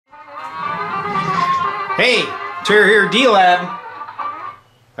Hey, Terry here, D-Lab.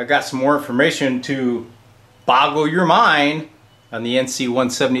 I got some more information to boggle your mind on the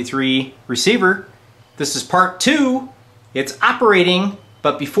NC-173 receiver. This is part 2. It's operating,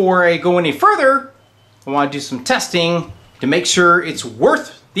 but before I go any further, I want to do some testing to make sure it's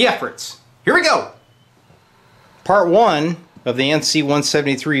worth the efforts. Here we go. Part 1 of the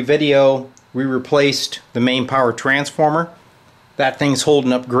NC-173 video, we replaced the main power transformer. That thing's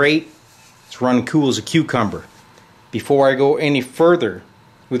holding up great. It's running cool as a cucumber. Before I go any further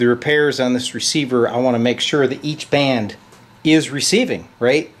with the repairs on this receiver, I want to make sure that each band is receiving,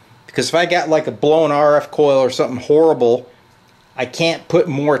 right? Because if I got like a blown RF coil or something horrible, I can't put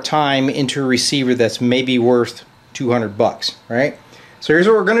more time into a receiver that's maybe worth 200 bucks, right? So here's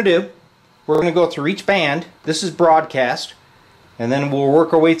what we're going to do. We're going to go through each band. This is broadcast, and then we'll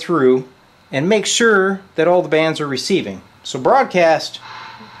work our way through and make sure that all the bands are receiving. So broadcast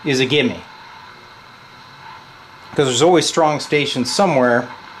is a gimme, because there's always strong stations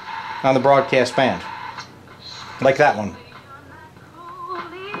somewhere on the broadcast band, like that one.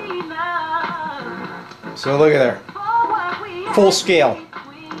 So look at there, full scale.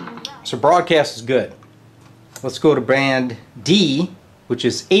 So broadcast is good. Let's go to band D, which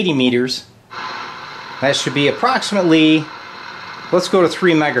is 80 meters. That should be approximately, let's go to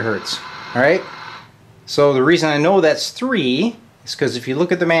 3 megahertz. All right. So the reason I know that's 3 is because if you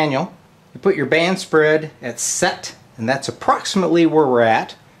look at the manual, you put your band spread at set, and that's approximately where we're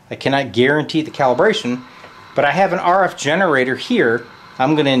at. I cannot guarantee the calibration, but I have an RF generator here.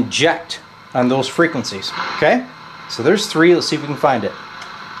 I'm going to inject on those frequencies. Okay? So there's 3. Let's see if we can find it.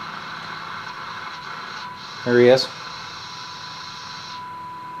 There he is.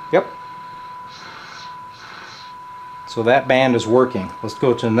 Yep. So that band is working. Let's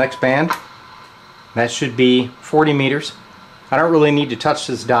go to the next band. That should be 40 meters. I don't really need to touch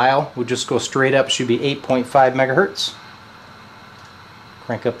this dial. We'll just go straight up. It should be 8.5 megahertz.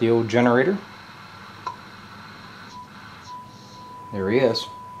 Crank up the old generator. There he is.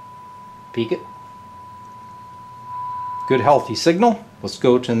 Peek it. Good healthy signal. Let's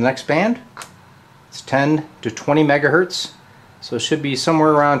go to the next band. It's 10 to 20 megahertz. So it should be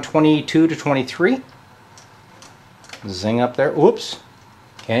somewhere around 22 to 23. Zing up there. Whoops.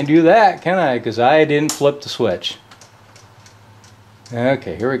 Can't do that, can I? Because I didn't flip the switch.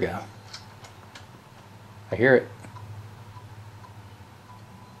 Okay, here we go. I hear it.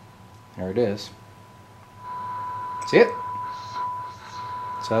 There it is. See it?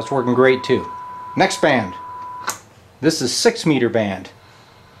 So that's working great too. Next band. This is 6 meter band.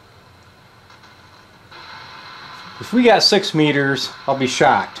 If we got 6 meters, I'll be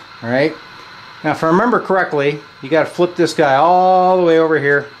shocked. Alright? Now if I remember correctly, you got to flip this guy all the way over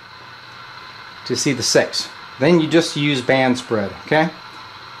here to see the 6. Then you just use band spread, okay?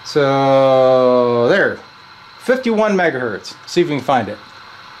 So there, 51 megahertz. See if we can find it.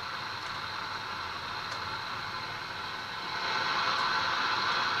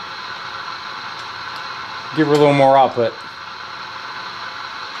 Give her a little more output.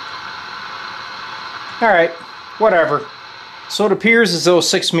 Alright, whatever. So it appears as though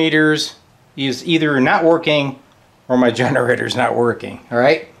 6 meters is either not working or my generator's not working,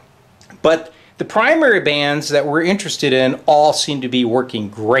 alright? But the primary bands that we're interested in all seem to be working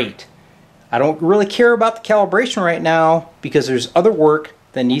great. I don't really care about the calibration right now because there's other work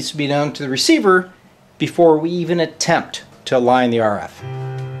that needs to be done to the receiver before we even attempt to align the RF.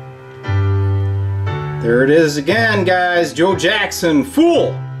 There it is again, guys. Joe Jackson,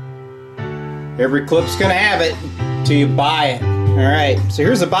 Fool. Every clip's gonna have it till you buy it. Alright, so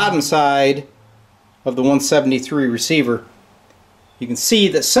here's the bottom side of the 173 receiver. You can see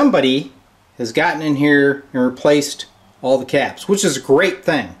that somebody has gotten in here and replaced all the caps, which is a great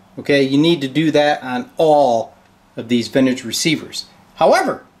thing. Okay, you need to do that on all of these vintage receivers.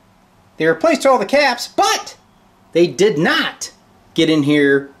 However, they replaced all the caps, but they did not get in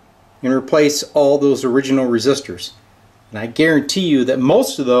here and replace all those original resistors. And I guarantee you that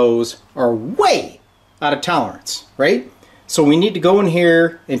most of those are way out of tolerance, right? So we need to go in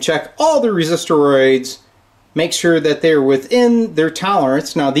here and check all the resistoroids, make sure that they're within their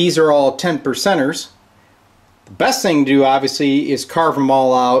tolerance. Now these are all 10%ers. The best thing to do obviously is carve them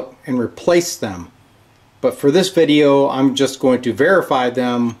all out and replace them. But for this video I'm just going to verify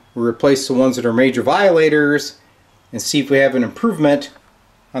them, replace the ones that are major violators, and see if we have an improvement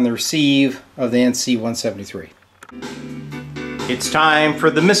on the receive of the NC-173. It's time for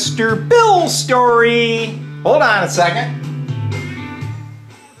the Mr. Bill story. Hold on a second.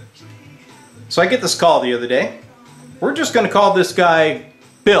 So I get this call the other day. We're just going to call this guy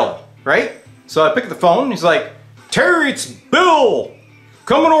Bill, right? So I pick up the phone. He's like, "Terry, it's Bill.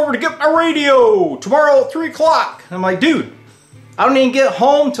 coming over to get my radio tomorrow at 3 o'clock. I'm like, dude, I don't even get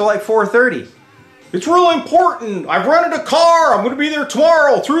home till like 4:30. It's really important. I've rented a car. I'm going to be there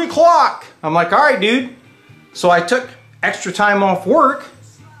tomorrow, 3 o'clock. I'm like, all right, dude. So I took extra time off work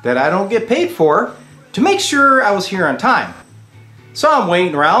that I don't get paid for to make sure I was here on time. So I'm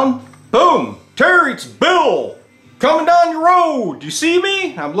waiting around. Boom! Terry, it's Bill coming down your road. You see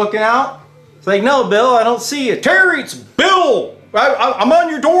me? I'm looking out. It's like, no, Bill, I don't see you. Terry, it's Bill. I'm on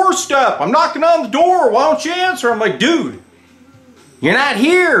your doorstep. I'm knocking on the door. Why don't you answer? I'm like, dude, you're not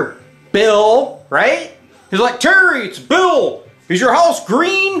here, Bill, right? He's like, Terry, it's Bill. Is your house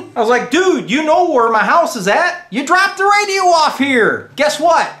green? I was like, dude, you know where my house is at. You dropped the radio off here. Guess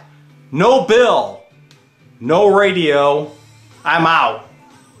what? No bill. No radio. I'm out.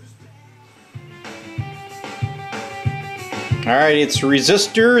 Alright, it's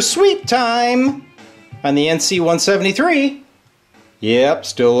resistor sweep time on the NC-173. Yep,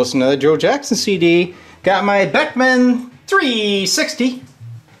 still listening to the Joe Jackson CD. Got my Beckman 360.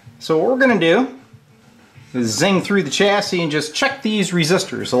 So what we're going to do is zing through the chassis and just check these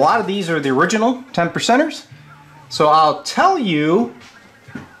resistors. A lot of these are the original 10%ers. So I'll tell you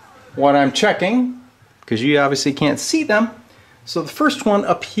what I'm checking, because you obviously can't see them. So the first one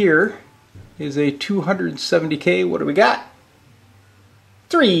up here is a 270K. What do we got?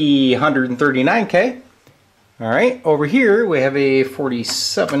 339K. Alright, over here we have a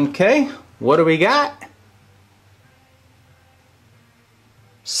 47K. What do we got?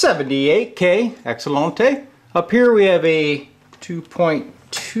 78K. Excellente. Up here we have a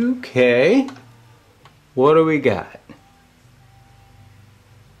 2.2K. What do we got?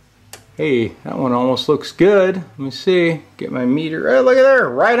 Hey, that one almost looks good. Let me see. Get my meter. Oh, look at there.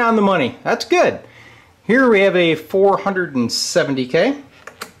 Right on the money. That's good. Here we have a 470K.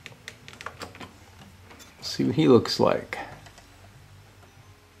 Let's see what he looks like.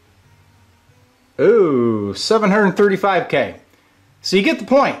 Oh, 735K. So you get the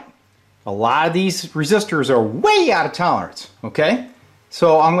point. A lot of these resistors are way out of tolerance, okay?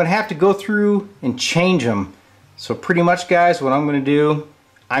 So I'm going to have to go through and change them. So pretty much, guys, what I'm going to do,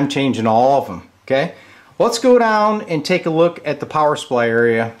 I'm changing all of them, okay? Let's go down and take a look at the power supply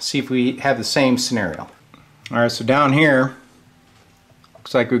area, see if we have the same scenario. Alright, so down here,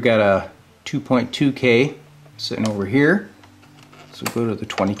 looks like we've got a 2.2K sitting over here. So go to the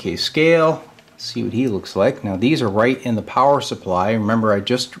 20K scale, see what he looks like. Now these are right in the power supply. Remember, I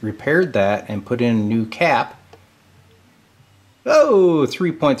just repaired that and put in a new cap. Oh,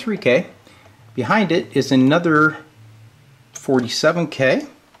 3.3K. Behind it is another 47K.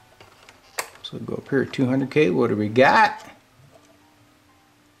 So go up here at 200K. What do we got?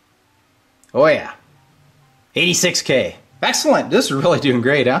 Oh yeah, 86K. Excellent. This is really doing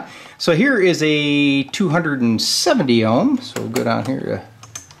great, huh? So here is a 270 ohm. So we'll go down here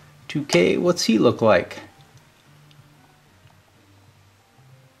to 2K. What's he look like?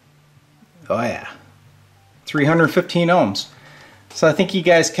 Oh yeah, 315 ohms. So I think you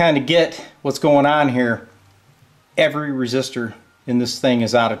guys kind of get what's going on here. Every resistor in this thing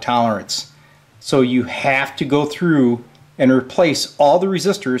is out of tolerance. So you have to go through and replace all the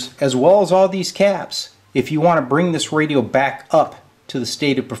resistors as well as all these caps if you want to bring this radio back up to the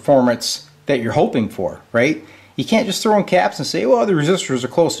state of performance that you're hoping for, right? You can't just throw in caps and say, well, the resistors are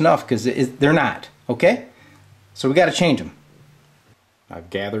close enough, because they're not, okay? So we got to change them. I've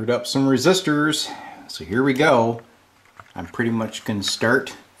gathered up some resistors, so here we go. I'm pretty much going to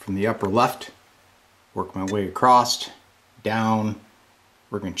start from the upper left, work my way across, down.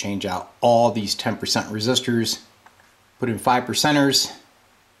 We're going to change out all these 10% resistors, put in 5%ers,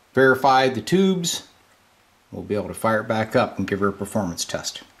 verify the tubes. We'll be able to fire it back up and give her a performance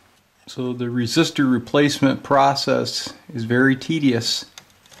test. So the resistor replacement process is very tedious,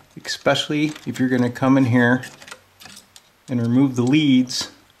 especially if you're going to come in here and remove the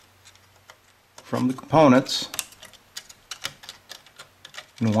leads from the components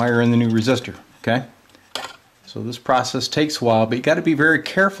and wire in the new resistor, okay? So this process takes a while, but you got to be very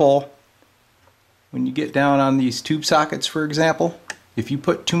careful when you get down on these tube sockets, for example. If you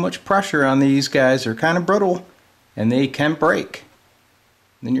put too much pressure on these guys, they're kind of brittle and they can break.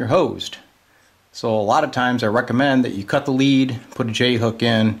 Then you're hosed. So a lot of times I recommend that you cut the lead, put a J-hook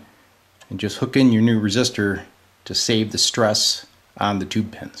in, and just hook in your new resistor to save the stress on the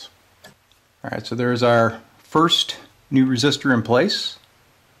tube pins. Alright, so there's our first new resistor in place.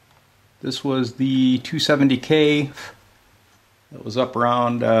 This was the 270K. That was up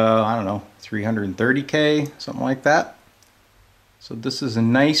around, I don't know, 330K, something like that. So this is a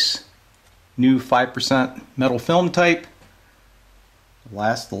nice new 5% metal film type.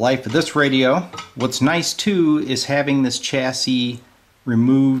 Last the life of this radio. What's nice too is having this chassis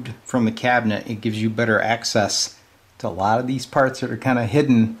removed from the cabinet, it gives you better access to a lot of these parts that are kind of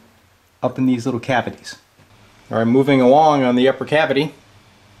hidden up in these little cavities. Alright, moving along on the upper cavity.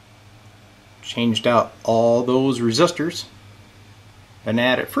 Changed out all those resistors. Been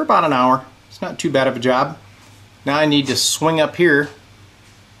at it for about an hour. It's not too bad of a job. Now I need to swing up here.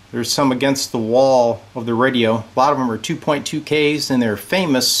 There's some against the wall of the radio. A lot of them are 2.2Ks and they're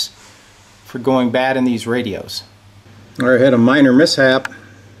famous for going bad in these radios. I had a minor mishap.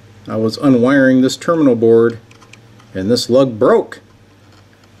 I was unwiring this terminal board and this lug broke.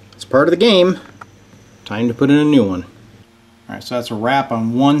 It's part of the game. Time to put in a new one. Alright, so that's a wrap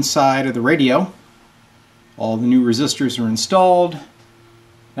on one side of the radio. All the new resistors are installed.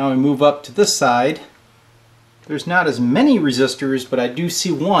 Now we move up to this side. There's not as many resistors, but I do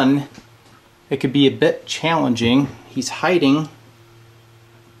see one. It could be a bit challenging. He's hiding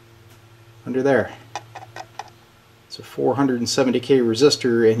under there. It's a 470K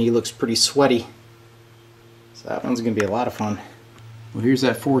resistor and he looks pretty sweaty. So that one's going to be a lot of fun. Well, here's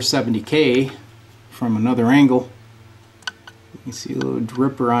that 470K from another angle. You can see a little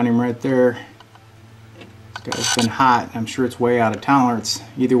dripper on him right there. This guy's been hot. I'm sure it's way out of tolerance.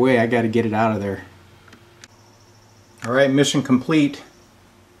 Either way, I got to get it out of there. Alright, mission complete.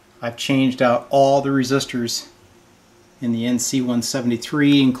 I've changed out all the resistors in the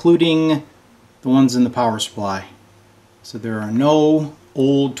NC-173, including the ones in the power supply. So there are no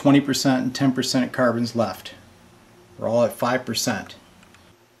old 20% and 10% carbons left. We're all at 5%.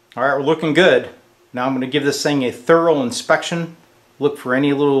 Alright, we're looking good. Now I'm going to give this thing a thorough inspection. Look for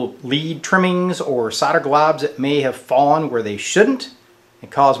any little lead trimmings or solder globs that may have fallen where they shouldn't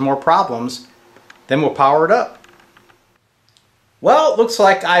and cause more problems. Then we'll power it up. Well, it looks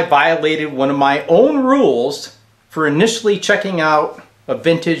like I violated one of my own rules for initially checking out a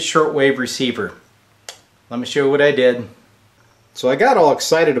vintage shortwave receiver. Let me show you what I did. So I got all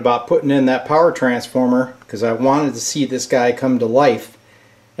excited about putting in that power transformer because I wanted to see this guy come to life.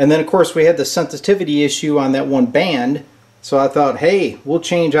 And then of course we had the sensitivity issue on that one band. So I thought, hey, we'll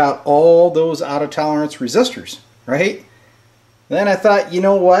change out all those out of tolerance resistors, right? Then I thought, you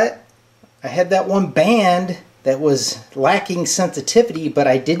know what? I had that one band that was lacking sensitivity, but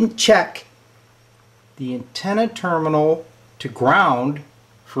I didn't check the antenna terminal to ground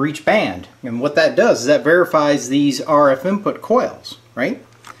for each band. And what that does is that verifies these RF input coils, right?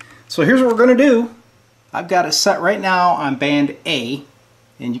 So here's what we're going to do. I've got it set right now on band A,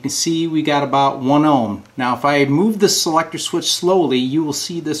 and you can see we got about 1 ohm. Now if I move this selector switch slowly, you will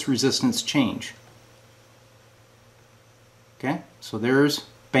see this resistance change. Okay, so there's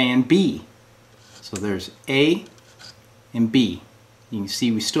band B. So there's A and B. You can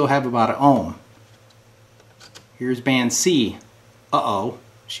see we still have about 1 ohm. Here's band C. Uh-oh,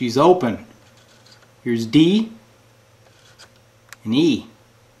 she's open. Here's D and E.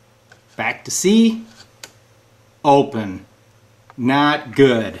 Back to C. Open. Not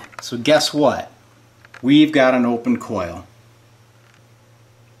good. So guess what? We've got an open coil.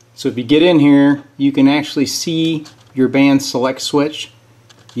 So if you get in here, you can actually see your band select switch.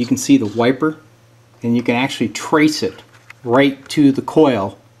 You can see the wiper. And you can actually trace it right to the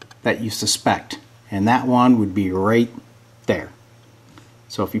coil that you suspect. And that one would be right there.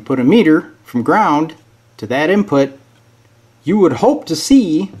 So if you put a meter from ground to that input, you would hope to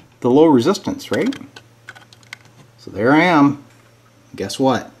see the low resistance, right? So there I am. Guess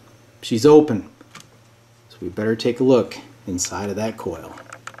what? She's open. So we better take a look inside of that coil.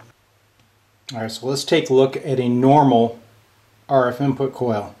 Alright, so let's take a look at a normal RF input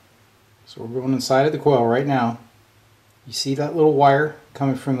coil. So we're going inside of the coil right now. You see that little wire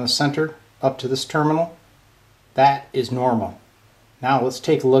coming from the center up to this terminal? That is normal. Now let's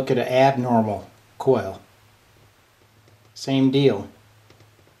take a look at an abnormal coil. Same deal.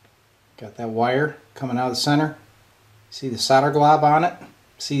 Got that wire coming out of the center. See the solder glob on it?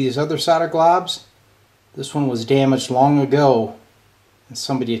 See these other solder globs? This one was damaged long ago and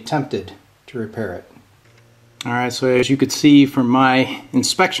somebody attempted to repair it. Alright, so as you could see from my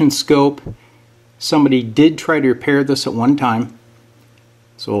inspection scope, somebody did try to repair this at one time.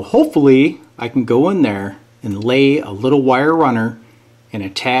 So hopefully I can go in there and lay a little wire runner and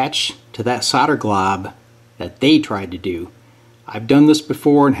attach to that solder glob that they tried to do. I've done this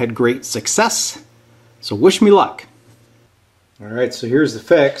before and had great success, so wish me luck. Alright, so here's the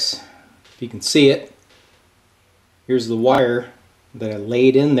fix. If you can see it, here's the wire that I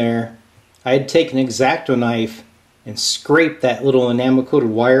laid in there. I had taken an X-Acto knife and scraped that little enamel coated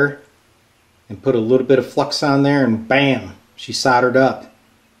wire and put a little bit of flux on there and bam, she soldered up.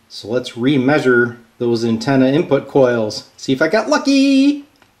 So let's remeasure those antenna input coils. See if I got lucky!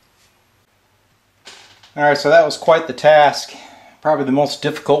 Alright, so that was quite the task. Probably the most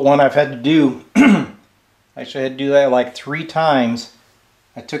difficult one I've had to do. Actually, I had to do that like 3 times.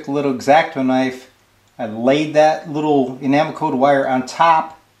 I took a little X-Acto knife, I laid that little enamel coated wire on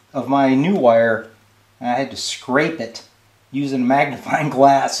top of my new wire, and I had to scrape it using a magnifying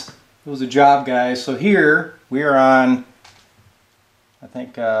glass. It was a job, guys. So here we are on, I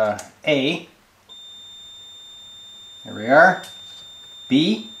think, A. There we are.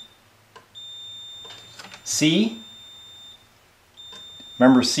 B. C.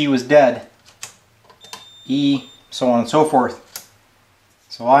 Remember, C was dead. E, so on and so forth.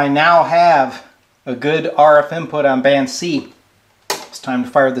 So I now have a good RF input on band C. It's time to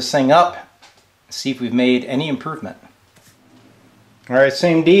fire this thing up and see if we've made any improvement. Alright,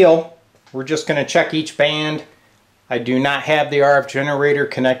 same deal. We're just going to check each band. I do not have the RF generator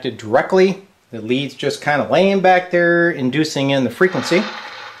connected directly. The lead's just kind of laying back there, inducing in the frequency.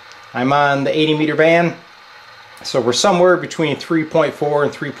 I'm on the 80 meter band, so we're somewhere between 3.4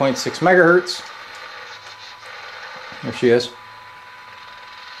 and 3.6 megahertz. There she is.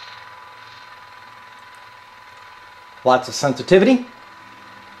 Lots of sensitivity.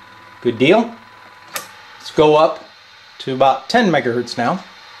 Good deal. Let's go up to about 10 megahertz now.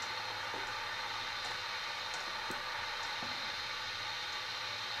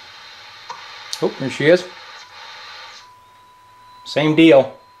 Oh, there she is. Same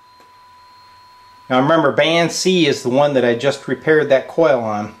deal. Now remember, band C is the one that I just repaired that coil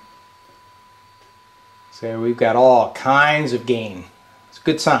on. So we've got all kinds of gain. It's a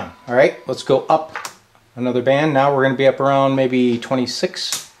good sign. Alright, let's go up another band. Now we're going to be up around maybe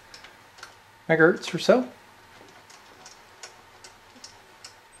 26 megahertz or so.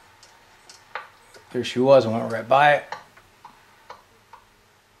 There she was. I went right by it.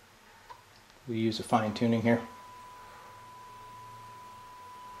 We use a fine tuning here.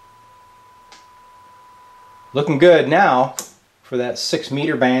 Looking good now for that 6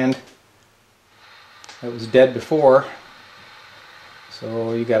 meter band that was dead before.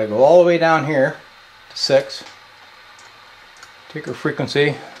 So you got to go all the way down here to 6. Take our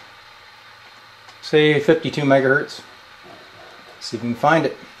frequency, say 52 megahertz. See if we can find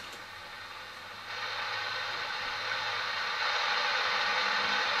it.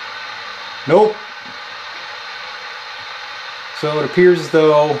 Nope. So it appears as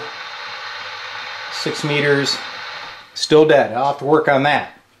though 6 meters still dead. I'll have to work on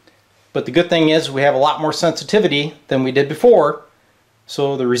that. But the good thing is we have a lot more sensitivity than we did before.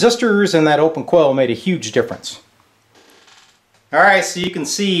 So the resistors and that open coil made a huge difference. Alright, so you can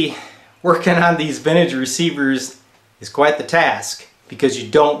see working on these vintage receivers is quite the task because you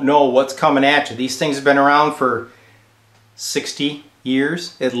don't know what's coming at you. These things have been around for 60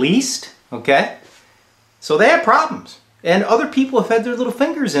 years at least. Okay? So they have problems. And other people have had their little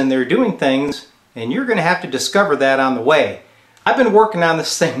fingers in there doing things, and you're going to have to discover that on the way. I've been working on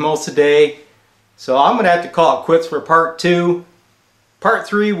this thing most of the day, so I'm going to have to call it quits for part 2. Part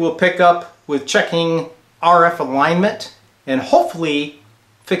 3 we'll pick up with checking RF alignment and hopefully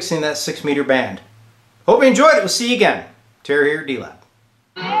fixing that 6 meter band. Hope you enjoyed it. We'll see you again. Terry here, D-Lab.